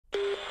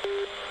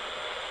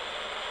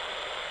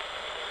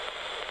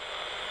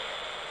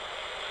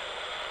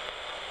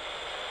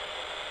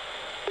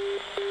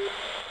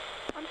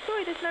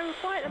reply. There's no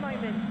reply at the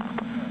moment.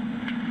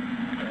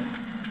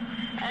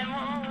 And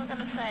what was I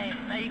going to say?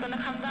 Are you going to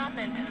come down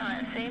then tonight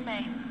and see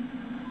me?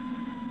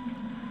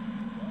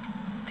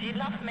 Do you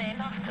love me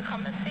enough to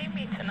come and see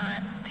me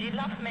tonight? Do you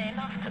love me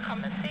enough to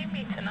come and see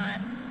me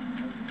tonight?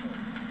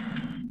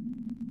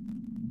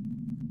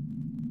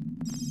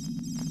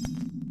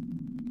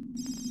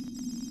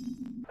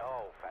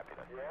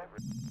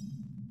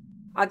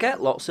 I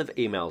get lots of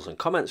emails and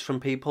comments from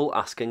people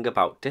asking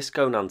about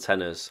discone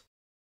antennas.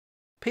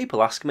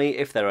 People ask me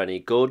if they're any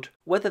good,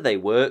 whether they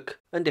work,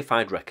 and if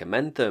I'd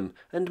recommend them,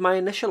 and my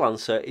initial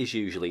answer is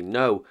usually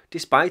no,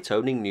 despite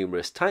owning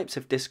numerous types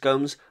of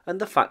discones and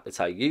the fact that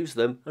I use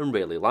them and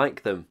really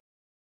like them.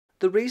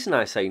 The reason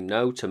I say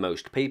no to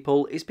most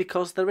people is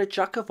because they're a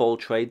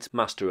jack-of-all-trades,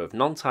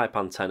 master-of-none type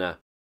antenna.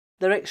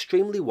 They're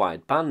extremely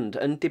wide band,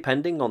 and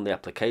depending on the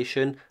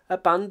application, a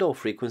band or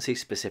frequency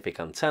specific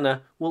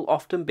antenna will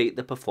often beat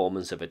the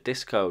performance of a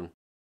discone.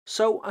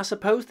 So I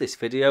suppose this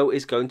video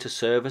is going to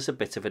serve as a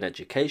bit of an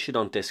education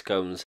on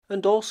discones,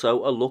 and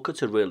also a look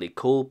at a really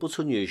cool but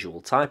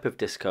unusual type of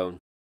discone.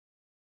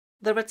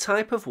 They're a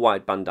type of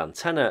wideband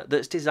antenna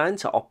that's designed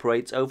to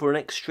operate over an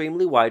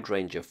extremely wide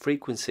range of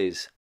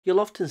frequencies. You'll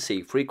often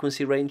see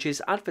frequency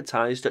ranges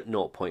advertised at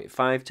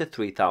 0.5 to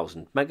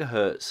 3000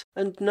 MHz,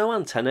 and no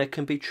antenna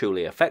can be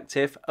truly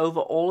effective over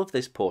all of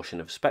this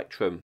portion of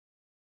spectrum.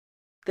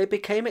 They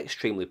became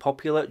extremely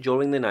popular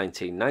during the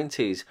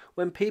 1990s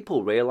when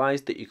people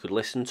realised that you could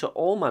listen to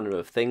all manner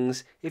of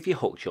things if you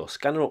hooked your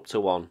scanner up to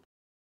one.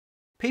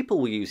 People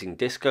were using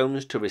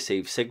discones to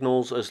receive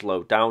signals as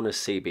low down as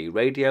CB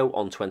radio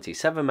on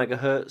 27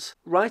 MHz,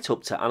 right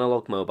up to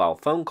analog mobile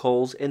phone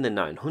calls in the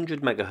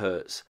 900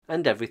 MHz,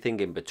 and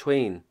everything in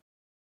between.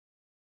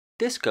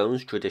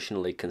 Discones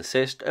traditionally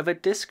consist of a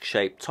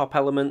disc-shaped top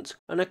element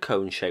and a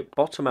cone-shaped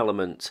bottom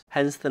element,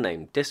 hence the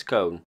name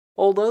discone,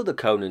 although the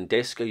cone and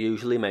disc are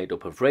usually made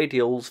up of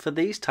radials for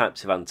these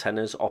types of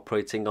antennas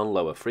operating on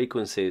lower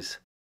frequencies.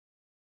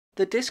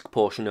 The disc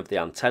portion of the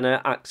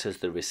antenna acts as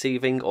the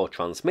receiving or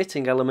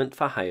transmitting element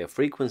for higher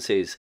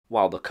frequencies,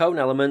 while the cone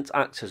element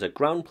acts as a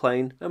ground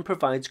plane and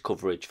provides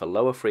coverage for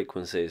lower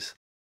frequencies.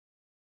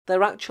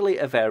 They're actually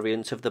a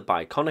variant of the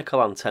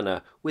biconical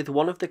antenna, with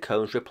one of the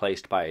cones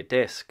replaced by a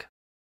disc.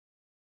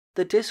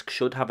 The disc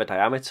should have a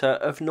diameter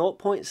of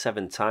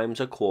 0.7 times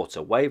a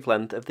quarter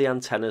wavelength of the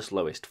antenna's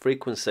lowest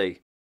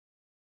frequency.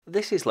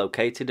 This is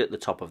located at the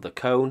top of the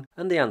cone,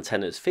 and the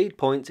antenna's feed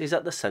point is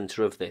at the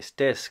centre of this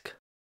disc.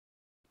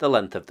 The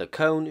length of the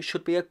cone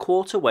should be a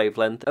quarter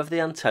wavelength of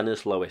the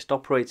antenna's lowest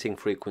operating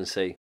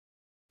frequency.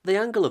 The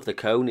angle of the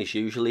cone is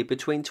usually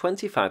between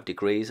 25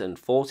 degrees and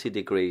 40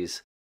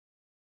 degrees.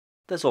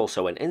 There's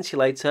also an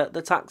insulator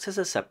that acts as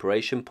a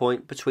separation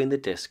point between the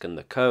disc and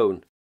the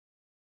cone.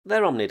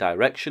 They're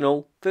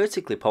omnidirectional,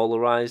 vertically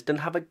polarised,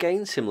 and have a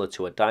gain similar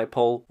to a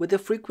dipole with a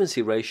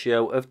frequency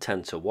ratio of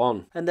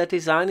 10:1, and their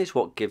design is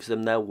what gives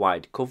them their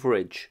wide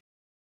coverage.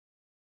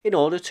 In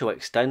order to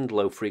extend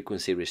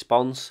low-frequency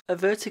response, a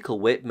vertical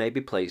whip may be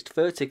placed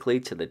vertically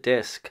to the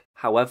disc.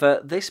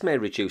 However, this may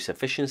reduce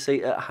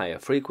efficiency at higher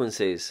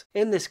frequencies.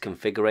 In this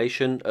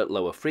configuration, at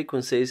lower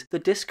frequencies, the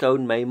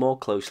discone may more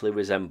closely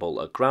resemble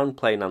a ground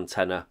plane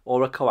antenna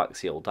or a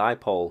coaxial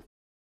dipole.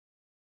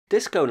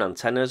 Discone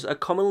antennas are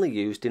commonly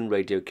used in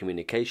radio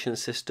communication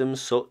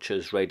systems such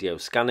as radio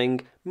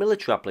scanning,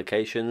 military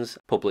applications,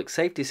 public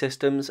safety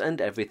systems, and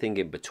everything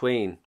in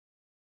between.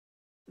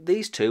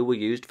 These two were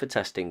used for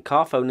testing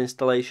car phone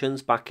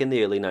installations back in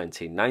the early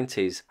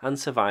 1990s and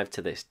survive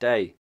to this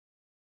day.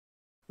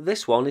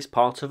 This one is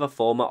part of a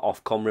former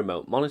Ofcom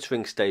remote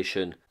monitoring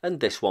station,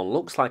 and this one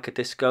looks like a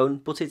discone,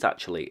 but it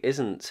actually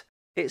isn't.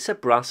 It's a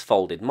brass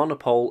folded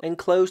monopole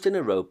enclosed in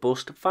a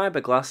robust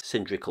fiberglass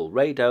cylindrical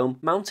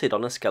radome mounted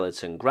on a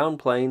skeleton ground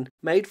plane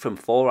made from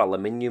 4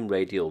 aluminium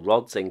radial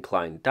rods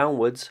inclined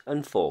downwards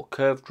and 4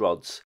 curved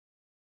rods.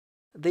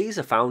 These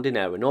are found in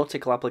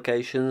aeronautical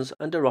applications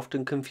and are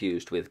often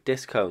confused with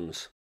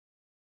discones.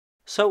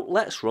 So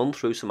let's run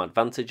through some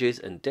advantages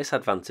and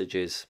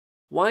disadvantages.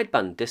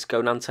 Wideband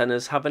discone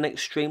antennas have an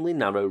extremely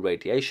narrow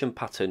radiation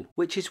pattern,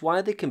 which is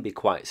why they can be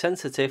quite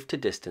sensitive to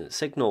distant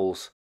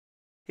signals.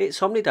 Its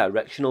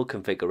omnidirectional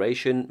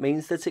configuration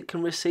means that it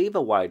can receive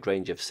a wide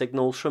range of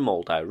signals from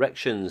all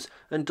directions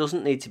and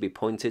doesn't need to be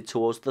pointed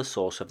towards the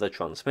source of the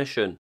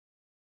transmission.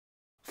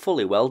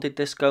 Fully welded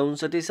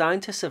discones are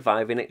designed to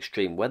survive in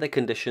extreme weather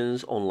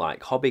conditions,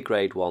 unlike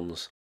hobby-grade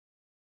ones.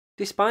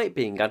 Despite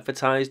being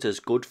advertised as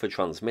good for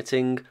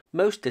transmitting,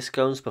 most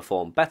discones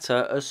perform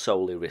better as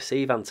solely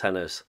receive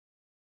antennas.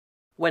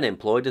 When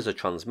employed as a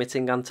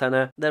transmitting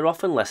antenna, they're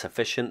often less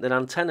efficient than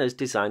antennas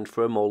designed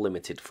for a more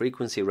limited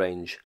frequency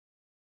range.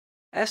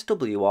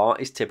 SWR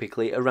is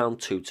typically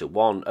around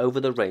 2:1 over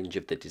the range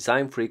of the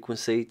design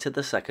frequency to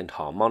the second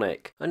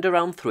harmonic, and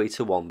around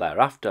 3:1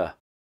 thereafter.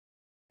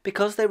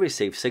 Because they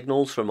receive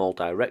signals from all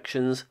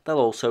directions, they'll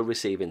also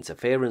receive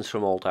interference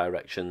from all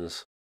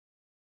directions.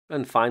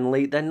 And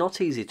finally, they're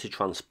not easy to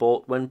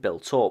transport when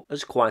built up,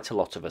 as quite a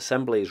lot of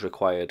assembly is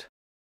required.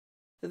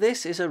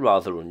 This is a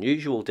rather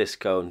unusual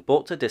discone,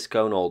 but a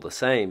discone all the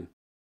same.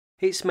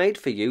 It's made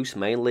for use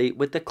mainly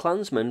with the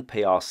Klansman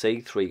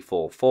PRC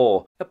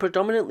 344, a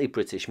predominantly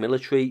British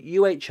military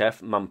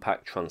UHF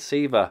manpack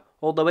transceiver,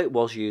 although it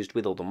was used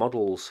with other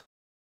models.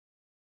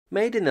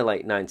 Made in the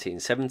late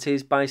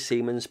 1970s by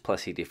Siemens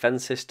Plessey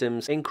Defence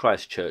Systems in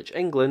Christchurch,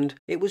 England,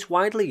 it was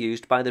widely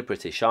used by the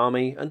British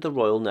Army and the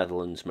Royal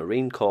Netherlands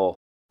Marine Corps.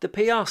 The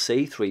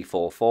PRC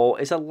 344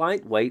 is a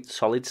lightweight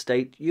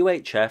solid-state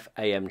UHF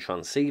AM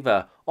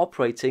transceiver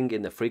operating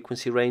in the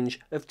frequency range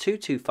of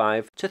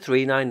 225 to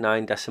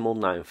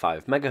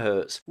 399.95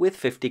 MHz with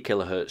 50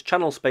 kHz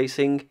channel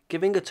spacing,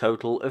 giving a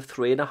total of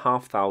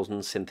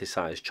 3,500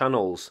 synthesized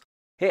channels.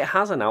 It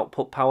has an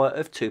output power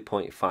of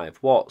 2.5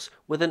 watts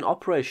with an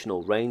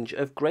operational range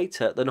of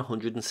greater than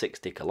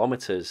 160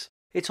 kilometers.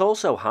 It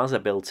also has a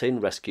built-in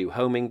rescue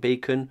homing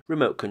beacon,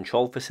 remote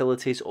control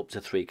facilities up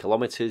to 3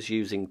 kilometers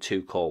using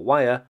 2-core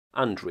wire,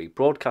 and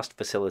rebroadcast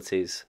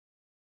facilities.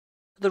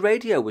 The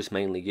radio was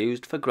mainly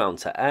used for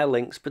ground-to-air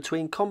links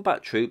between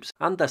combat troops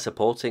and their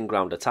supporting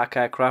ground attack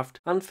aircraft,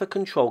 and for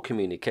control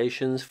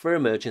communications for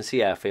emergency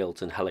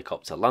airfields and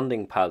helicopter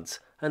landing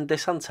pads, and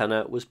this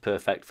antenna was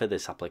perfect for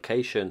this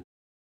application.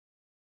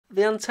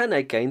 The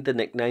antenna gained the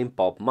nickname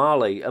Bob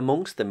Marley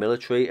amongst the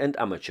military and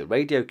amateur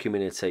radio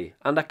community,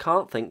 and I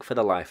can't think for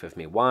the life of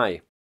me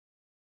why.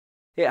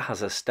 It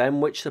has a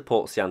stem which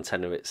supports the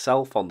antenna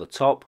itself on the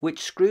top,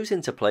 which screws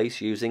into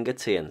place using a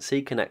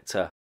TNC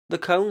connector. The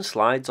cone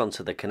slides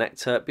onto the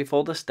connector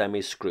before the stem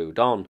is screwed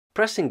on,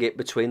 pressing it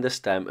between the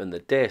stem and the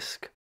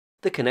disc.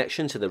 The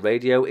connection to the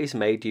radio is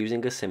made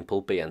using a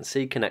simple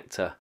BNC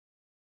connector.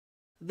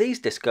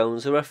 These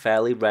discones are a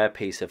fairly rare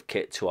piece of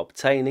kit to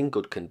obtain in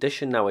good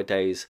condition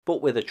nowadays,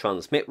 but with a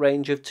transmit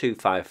range of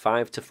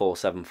 255 to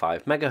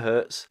 475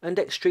 MHz and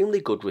extremely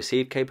good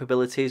receive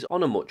capabilities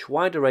on a much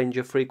wider range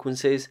of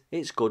frequencies,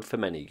 it's good for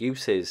many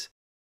uses.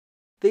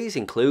 These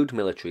include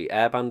military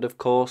airband of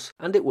course,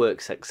 and it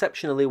works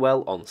exceptionally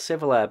well on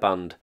civil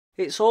airband.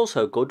 It's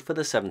also good for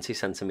the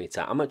 70cm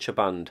amateur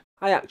band.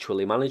 I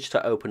actually managed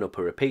to open up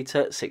a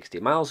repeater 60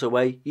 miles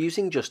away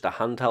using just a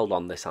handheld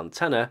on this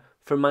antenna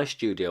from my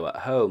studio at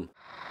home.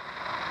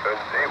 And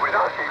it was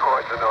actually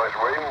quite a nice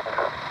wind,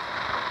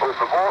 but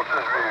the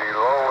water's really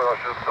low and I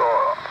just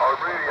thought I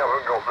really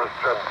haven't got the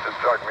strength to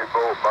drag my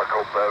boat back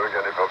up there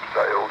again if I've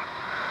sailed.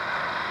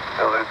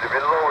 So they've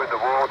been low in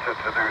the water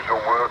to do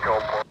some work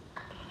on.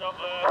 Stop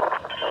there.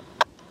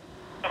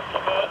 Left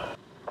of it.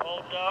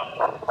 Hold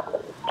that.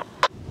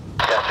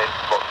 Getting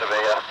lots of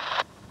air.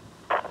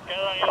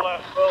 Get on your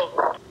left foot.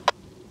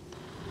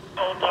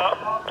 Hold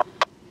that.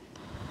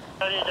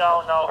 Steady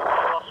down now.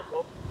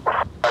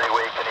 Very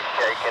weak and it's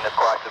shaking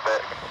quite a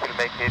bit. We'll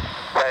make it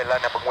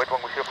line up and wait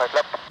 105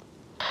 left.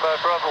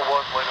 Bravo 1,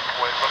 line up and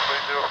wait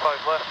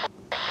 105 left.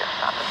 Just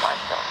standard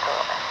line down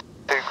currently.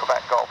 2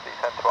 Quebec Golf,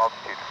 descend to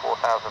altitude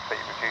 4,000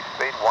 feet, reduce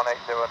speed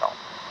 180 knots.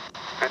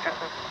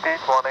 Reduce speed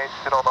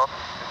 180 knots,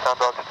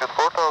 descend altitude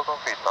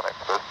 4,000 feet on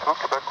express 2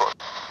 Quebec Golf.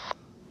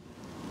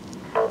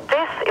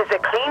 This is a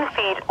clean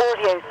feed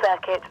audio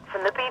circuit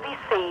from the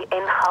BBC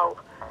in Hull.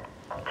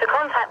 To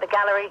contact the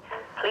gallery,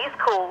 please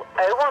call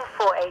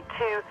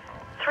 01482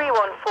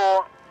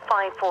 314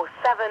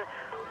 547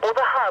 or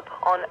the hub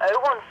on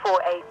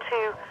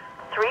 01482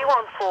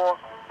 314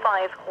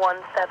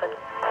 517.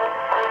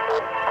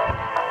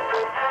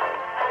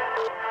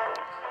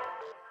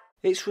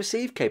 Its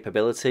receive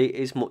capability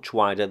is much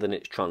wider than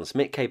its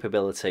transmit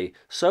capability,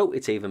 so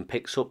it even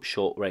picks up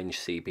short-range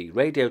CB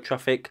radio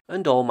traffic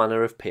and all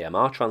manner of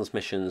PMR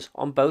transmissions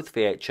on both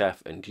VHF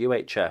and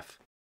UHF.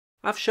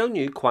 I've shown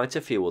you quite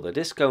a few other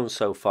discones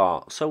so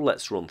far, so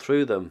let's run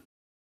through them.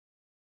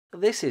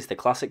 This is the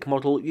classic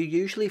model you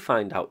usually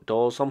find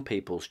outdoors on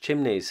people's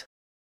chimneys.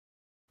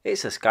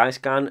 It's a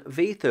Skyscan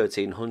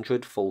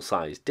V1300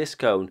 full-size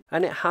discone,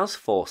 and it has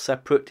 4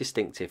 separate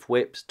distinctive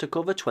whips to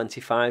cover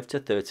 25 to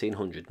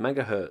 1300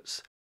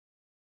 MHz.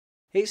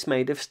 It's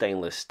made of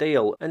stainless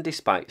steel, and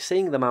despite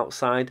seeing them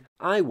outside,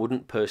 I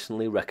wouldn't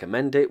personally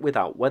recommend it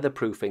without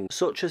weatherproofing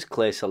such as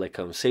clear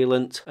silicone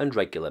sealant and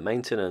regular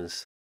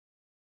maintenance.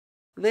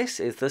 This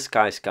is the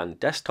Skyscan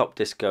desktop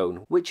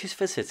discone, which is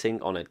for sitting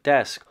on a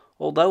desk,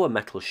 although a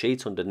metal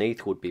sheet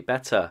underneath would be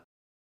better.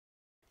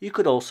 You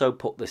could also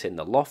put this in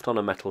the loft on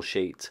a metal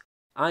sheet.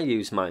 I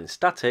use mine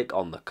static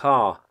on the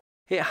car.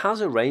 It has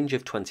a range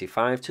of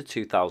 25 to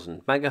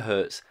 2000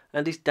 MHz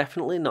and is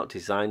definitely not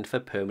designed for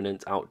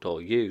permanent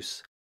outdoor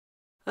use.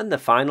 And the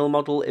final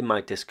model in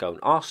my discone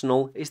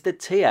arsenal is the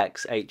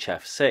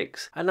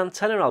TX-HF6, an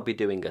antenna I'll be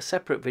doing a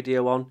separate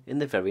video on in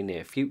the very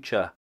near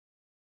future.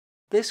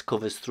 This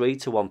covers 3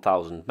 to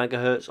 1000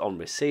 MHz on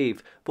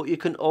receive, but you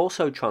can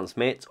also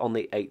transmit on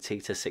the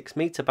 80 to 6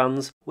 meter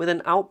bands with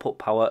an output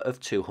power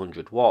of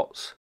 200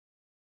 watts.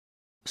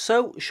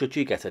 So, should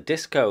you get a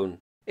discone?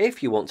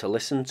 If you want to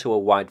listen to a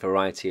wide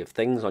variety of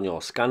things on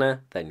your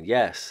scanner, then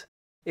yes.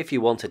 If you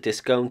want a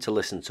discone to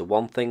listen to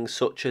one thing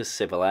such as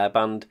civil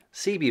airband,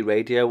 CB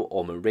radio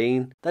or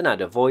marine, then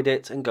I'd avoid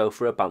it and go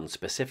for a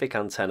band-specific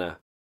antenna.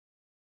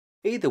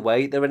 Either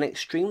way, they're an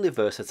extremely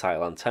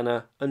versatile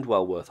antenna and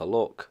well worth a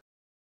look.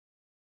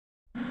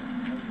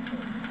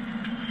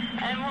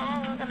 And what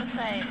was I going to say?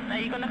 say, are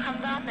you gonna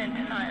come down then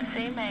tonight and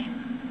see me?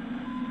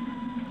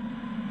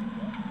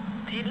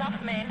 Do you love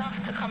me enough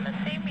to come and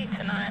see me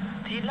tonight?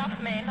 Do you love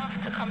me enough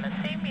to come and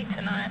see me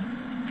tonight?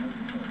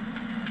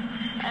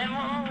 And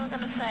what was I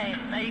gonna say?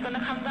 Are you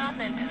gonna come down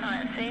then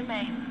tonight and see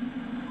me?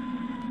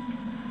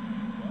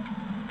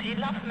 Do you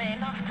love me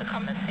enough to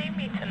come and see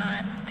me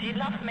tonight? Do you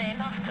love me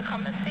enough to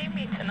come and see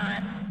me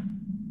tonight?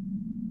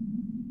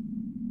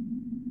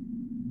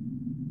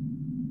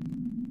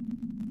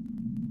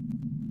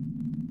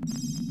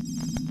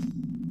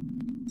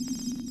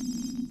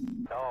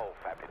 Oh,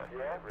 fabulous.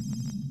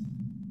 Yeah.